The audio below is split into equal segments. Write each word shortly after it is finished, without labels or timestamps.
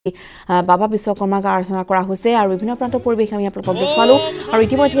বাবা বিশ্বকৰ্মাক আৰাধনা কৰা হৈছে আৰু বিভিন্ন প্ৰান্তৰ পৰিৱেশ আমি আপোনালোকক দেখুৱালো আৰু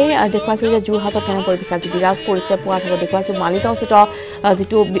ইতিমধ্যে দেখুৱাইছো যে যোৰহাটত কেনে পৰিৱেশ আজি বিৰাজ কৰিছে পুৱাৰ ভাগত দেখুৱাইছো মালিগাঁওস্থিত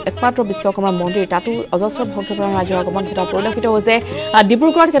যিটো একমাত্ৰ বিশ্বকৰ্মা মন্দিৰ তাতো অজস্ৰ ভক্তপ্ৰাণ ৰাইজৰ আগমন ঘটা পৰিলক্ষিত হৈছে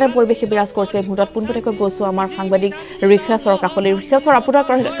ডিব্ৰুগড়ত কেনে পৰিৱেশে বিৰাজ কৰিছে মুহূৰ্তত পোনপটীয়াকৈ গৈছো আমাৰ সাংবাদিক ঋষেশ্বৰ কাকলি ঋষেশ্বৰ আপোনাৰ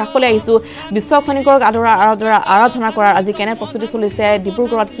কাকলৈ আহিছো বিশ্বখনিকক আৰাধনা কৰাৰ আজি কেনে প্ৰস্তুতি চলিছে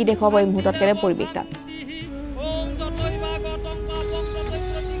ডিব্ৰুগড়ত কি দেখুৱাব এই মুহূৰ্তত কেনে পৰিৱেশ তাত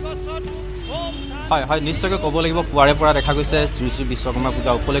হয় হয় নিশ্চয়কৈ ক'ব লাগিব পুৱাৰে পৰা দেখা গৈছে শ্ৰী শ্ৰী বিশ্বকৰ্মা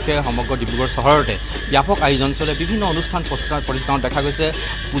পূজা উপলক্ষে সমগ্ৰ ডিব্ৰুগড় চহৰতে ব্যাপক আয়োজন চলে বিভিন্ন অনুষ্ঠান প্ৰতিষ্ঠানত দেখা গৈছে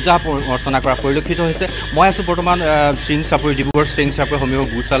পূজা অৰ্চনা কৰা পৰিলক্ষিত হৈছে মই আছোঁ বৰ্তমান শ্ৰিংচাপুৰ ডিব্ৰুগড় শ্ৰিংচাপুৰ সমীপৰ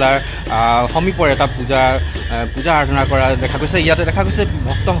গোশালাৰ সমীপৰ এটা পূজা আৰাধনা কৰা দেখা গৈছে ইয়াতে দেখা গৈছে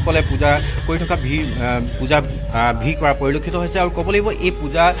ভক্তসকলে পূজা কৰি থকা ভিৰ কৰা পৰিলক্ষিত হৈছে আৰু ক'ব লাগিব এই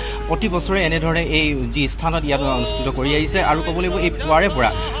পূজা প্ৰতি বছৰে এনেধৰণে এই যি স্থানত ইয়াত অনুষ্ঠিত কৰি আহিছে আৰু ক'ব লাগিব এই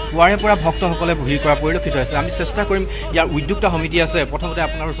পুৱাৰে পৰা ভক্তসকলে ভিৰ কৰা পৰিলক্ষিত হৈছে আমি চেষ্টা কৰিম ইয়াৰ উদ্যোক্তা সমিতি আছে প্ৰথমতে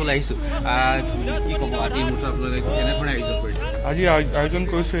আপোনাৰ ওচৰলৈ আহিছোঁ কি ক'ব আজি মুহূৰ্তত আপোনালোকে কেনেধৰণে আয়োজন কৰিছে আজি আয়োজন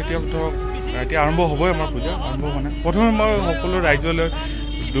কৰিছোঁ এতিয়া আৰম্ভ হ'বই আমাৰ পূজা আৰম্ভ মানে প্ৰথমে মই সকলো ৰাজ্যলৈ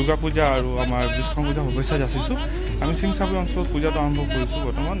দুৰ্গা পূজা আৰু আমাৰ বিশ্বকৰ্মা পূজা শুভেচ্ছা যাচিছোঁ আমি শ্ৰিংচাপুৰ অঞ্চলত পূজাটো আৰম্ভ কৰিছোঁ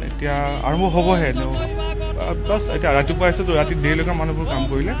বৰ্তমান এতিয়া আৰম্ভ হ'বহে প্লাছ এতিয়া ৰাতিপুৱা আহিছোঁ তো ৰাতি দেৰিলৈকে মানুহবোৰ কাম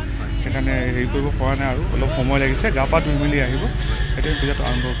কৰিলে সেইকাৰণে হেৰি কৰিব পৰা নাই আৰু অলপ সময় লাগিছে গা পা ধুই মেলি আহিব এতিয়া পূজাটো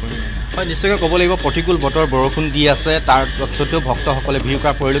আৰম্ভ কৰিম হয় নিশ্চয়কৈ ক'ব লাগিব প্ৰতিকূল বতৰ বৰষুণ দি আছে তাৰ স্বত্তেও ভক্তসকলে ভিৰ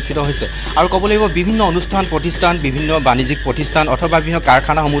কৰা পৰিলক্ষিত হৈছে আৰু ক'ব লাগিব বিভিন্ন অনুষ্ঠান প্ৰতিষ্ঠান বিভিন্ন বাণিজ্যিক প্ৰতিষ্ঠান অথবা বিভিন্ন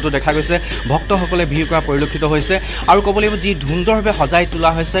কাৰখানাসমূহতো দেখা গৈছে ভক্তসকলে ভিৰ কৰা পৰিলক্ষিত হৈছে আৰু ক'ব লাগিব যি সুন্দৰভাৱে সজাই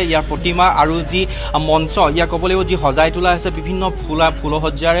তোলা হৈছে ইয়াৰ প্ৰতিমা আৰু যি মঞ্চ ইয়াৰ ক'ব লাগিব যি সজাই তোলা হৈছে বিভিন্ন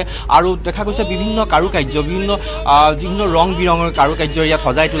ফুলসজ্জাৰে আৰু দেখা গৈছে বিভিন্ন কাৰুকাৰ্য বিভিন্ন ৰং বিৰঙৰ কাৰুকাৰ্য ইয়াত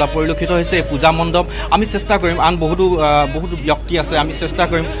সজাই তোলা পৰিলক্ষিত হৈছে এই পূজা মণ্ডপ আমি চেষ্টা কৰিম আন বহুতো ব্যক্তি আছে আমি চেষ্টা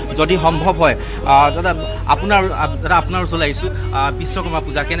কৰিম যদি সম্ভৱ হয় দাদা আপোনাৰ ওচৰলৈ আহিছোঁ বিশ্বকৰ্মা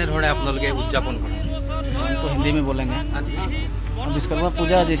পূজা কেনেধৰণে আপোনালোকে উদযাপন কৰে तो हिंदी में बोलेंगे विश्वकर्मा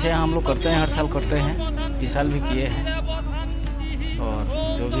पूजा जैसे हम लोग करते हैं हर साल करते हैं इस साल भी किए हैं और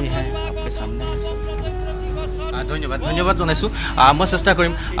जो भी है आपके सामने है सब ধন্যবাদ জনাইছোঁ মই চেষ্টা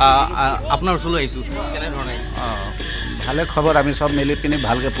কৰিম আপোনাৰ ওচৰলৈ আহিছোঁ কেনেধৰণে ভালে খবৰ আমি সব মিলি পিনি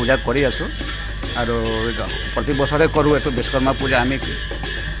ভালকৈ পূজা কৰি আছোঁ আৰু প্ৰতি বছৰে কৰোঁ এইটো বিশ্বকৰ্মা পূজা আমি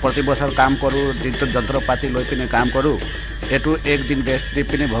প্ৰতি বছৰ কাম কৰোঁ যিটো যন্ত্ৰ পাতি লৈ পিনি কাম কৰোঁ এইটো একদিন ৰেষ্ট দি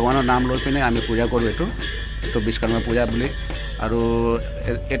পিনি ভগৱানৰ নাম লৈ পিনি আমি পূজা কৰোঁ এইটো বিশ্বকৰ্মা পূজা বুলি আৰু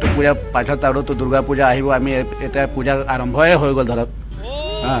এইটো পূজা পাছত আৰুতো দুৰ্গা পূজা আহিব আমি এতিয়া পূজা আৰম্ভই হৈ গ'ল ধৰক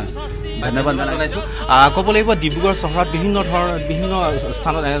ধন্যবাদ জনাইছোঁ ক'ব লাগিব ডিব্ৰুগড় চহৰত বিভিন্ন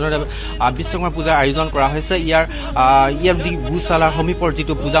স্থানত এনেদৰে বিশ্বকৰ্মা পূজাৰ আয়োজন কৰা হৈছে ইয়াৰ যি গোশালাৰ সমীপৰ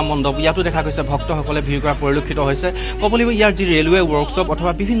যিটো পূজা মণ্ডপ ইয়াতো দেখা গৈছে ভক্তসকলে ভিৰ কৰা পৰিলক্ষিত হৈছে ক'ব লাগিব ইয়াৰ যি ৰেলৱে ৱৰ্কশ্বপ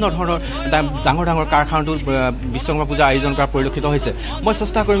অথবা বিভিন্ন ধৰণৰ ডাঙৰ কাৰখানাটো বিশ্বকৰ্মা পূজা আয়োজন কৰা পৰিলক্ষিত হৈছে মই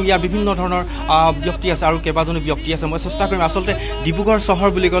চেষ্টা কৰিম ইয়াৰ বিভিন্ন ধৰণৰ ব্যক্তি আছে আৰু কেইবাজনো ব্যক্তি আছে মই চেষ্টা কৰিম আচলতে ডিব্ৰুগড় চহৰ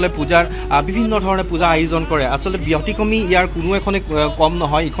বুলি ক'লে পূজাৰ বিভিন্ন ধৰণে পূজা আয়োজন কৰে আচলতে ব্যতিক্ৰমী ইয়াৰ কোনো এখনে কম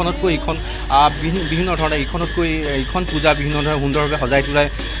নহয় ইখনতকৈ ইখন বিভিন্ন ধৰণে ইখন পূজা বিভিন্ন ধৰণে সুন্দৰভাৱে সজাই তোলাই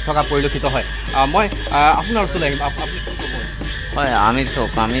থকা পৰিলক্ষিত হয় মই আপোনাৰ ওচৰলৈ আহিম হয়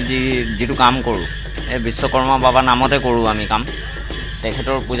আমি যিটো কাম কৰোঁ এই বিশ্বকৰ্মা বাবা নামতে কৰোঁ আমি কাম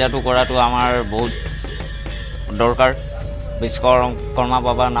তেখেতৰ পূজাটো কৰাটো আমাৰ বহুত দৰকাৰ বিশ্বকৰ্মা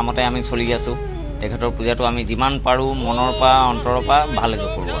বাবাৰ নামতে আমি চলি আছোঁ তেখেতৰ পূজাটো আমি যিমান পাৰোঁ মনৰ পৰা অন্তৰৰ পৰা ভালকৈ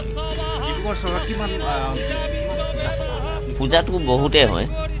কৰোঁ আমি ডিব্ৰুগড় চহৰত কিমান পূজাটো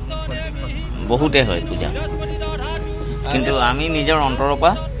বহুতে হয় পূজা কিন্তু আমি নিজৰ অন্তৰৰ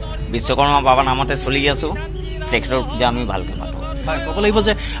পৰা বিশ্বকৰ্মা বাবা নামতে চলি আছোঁ তেখেতৰ পূজা আমি ভালকৈ মাতোঁ হয় ক'ব লাগিব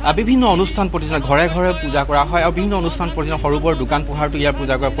যে বিভিন্ন অনুষ্ঠান প্ৰতিষ্ঠান ঘৰে পূজা কৰা হয় আৰু বিভিন্ন অনুষ্ঠান প্ৰতিষ্ঠান সৰু বৰ দোকান পোহাৰটো ইয়াৰ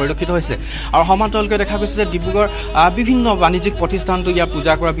পূজা কৰা পৰিলক্ষিত হৈছে আৰু সমান্তৰালকৈ দেখা গৈছে যে ডিব্ৰুগড় বিভিন্ন বাণিজ্যিক প্ৰতিষ্ঠানটো ইয়াৰ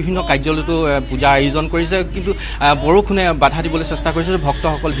পূজা কৰা বিভিন্ন কাৰ্যালয়তো পূজা আয়োজন কৰিছে কিন্তু বৰষুণে বাধা দিবলৈ চেষ্টা কৰিছে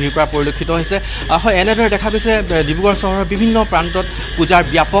ভক্তসকল ভিৰ কৰা পৰিলক্ষিত হৈছে হয় এনেদৰে দেখা গৈছে ডিব্ৰুগড় চহৰৰ বিভিন্ন প্ৰান্তত পূজাৰ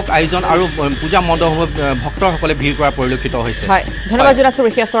ব্যাপক আয়োজন আৰু পূজা মণ্ডপসমূহ ভক্তসকলে ভিৰ কৰা পৰিলক্ষিত হৈছে হয় ধন্যবাদ জনাইছোঁ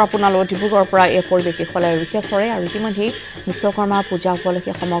ঋষেশ্বৰ আপোনালোক ডিব্ৰুগড়ৰ পৰা এই পৰিৱেশ দেখুৱালে ঋষেশ্বৰে আৰু ইতিমধ্যে বিশ্বকৰ্মা পূজা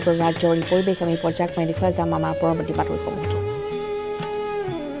উপলক্ষে সমগ্ৰ ৰাজ্যৰ এই পৰিৱেশ আমি পৰ্যায়ক্ৰমে দেখুৱাই যাম আমাৰ পৰৱৰ্তী বাতৰিসমূহতো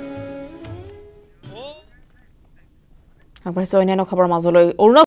আগবাঢ়িছোঁ অন্যান্য খবৰ মাজলৈ